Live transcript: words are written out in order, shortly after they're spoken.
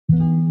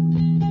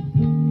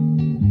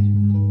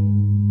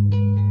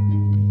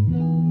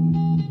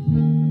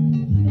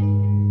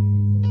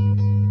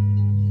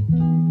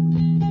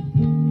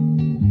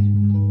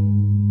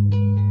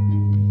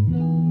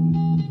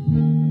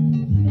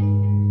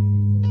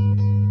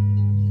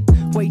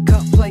Wake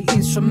up, play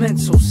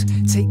instrumentals,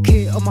 take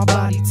care of my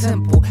body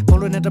temple.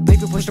 Pulling at the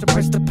paper, push to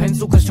press the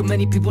pencil, cause too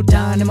many people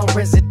dying in my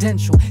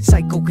residential.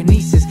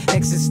 Psychokinesis,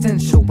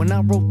 existential. When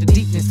I wrote the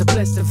deepness to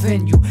bless the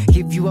venue,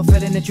 give you a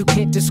feeling that you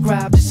can't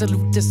describe. Just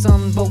salute the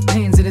sun, both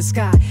hands in the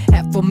sky.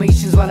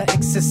 Affirmations while I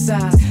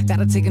exercise.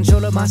 Gotta take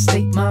control of my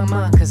state, my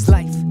mind, cause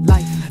life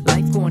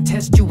gon'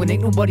 test you, and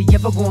ain't nobody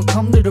ever gon'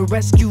 come to the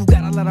rescue.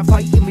 Got a lot of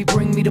fight in me,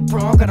 bring me to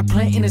brawl. Got a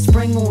plant in the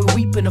spring, or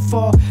we weep in the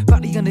fall.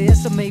 Probably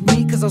underestimate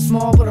me, cause I'm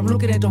small, but I'm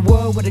looking at the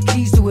world with the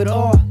keys to it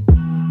all.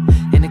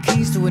 And the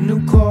keys to a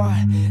new car,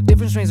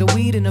 different strains of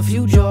weed in a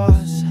few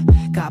jars.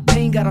 Got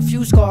pain, got a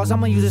few scars,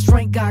 I'ma use the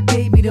strength God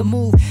gave me to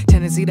move.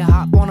 Tendency to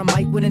hop on a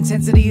mic with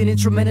intensity and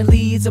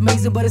instrumentally. It's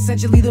amazing, but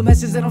essentially the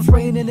message that I'm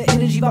spraying in the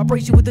energy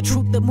vibration with the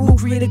truth that move.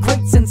 Create a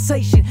great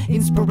sensation,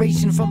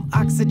 inspiration from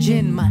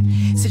oxygen. My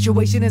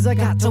situation is I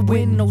got to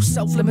win. No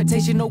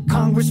self-limitation, no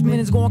congressman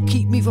is gonna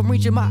keep me from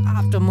reaching my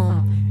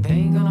optimum. They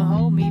ain't gonna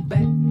hold me back,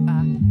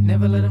 I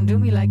never let them do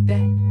me like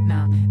that.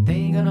 Nah, they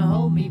ain't gonna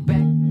hold me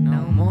back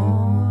no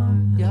more,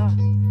 yeah.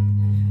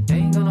 They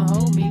ain't gonna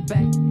hold me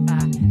back,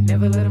 I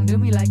never let them do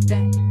me like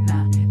that.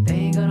 Nah, they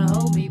ain't gonna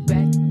hold me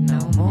back no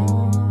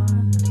more.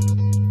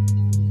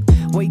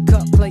 Wake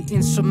up, play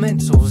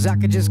instrumentals. I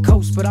could just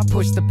coast, but I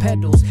push the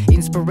pedals.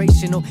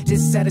 Inspirational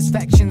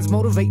dissatisfactions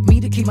motivate me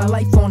to keep my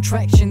life on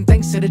traction.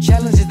 Thanks to the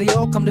challenges, they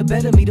all come to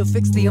better me, to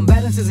fix the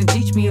imbalances and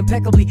teach me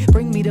impeccably.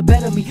 Bring me to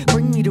better me,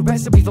 bring me the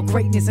recipe for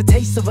greatness. A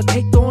taste of a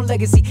cake-on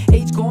legacy,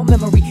 age gone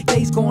memory,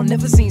 days gone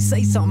never seen.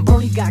 Say something,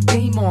 Bernie got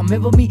game on.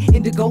 Remember me,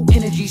 indigo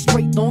energy,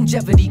 straight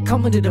longevity.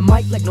 Coming to the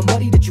mic like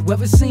nobody that you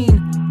ever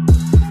seen.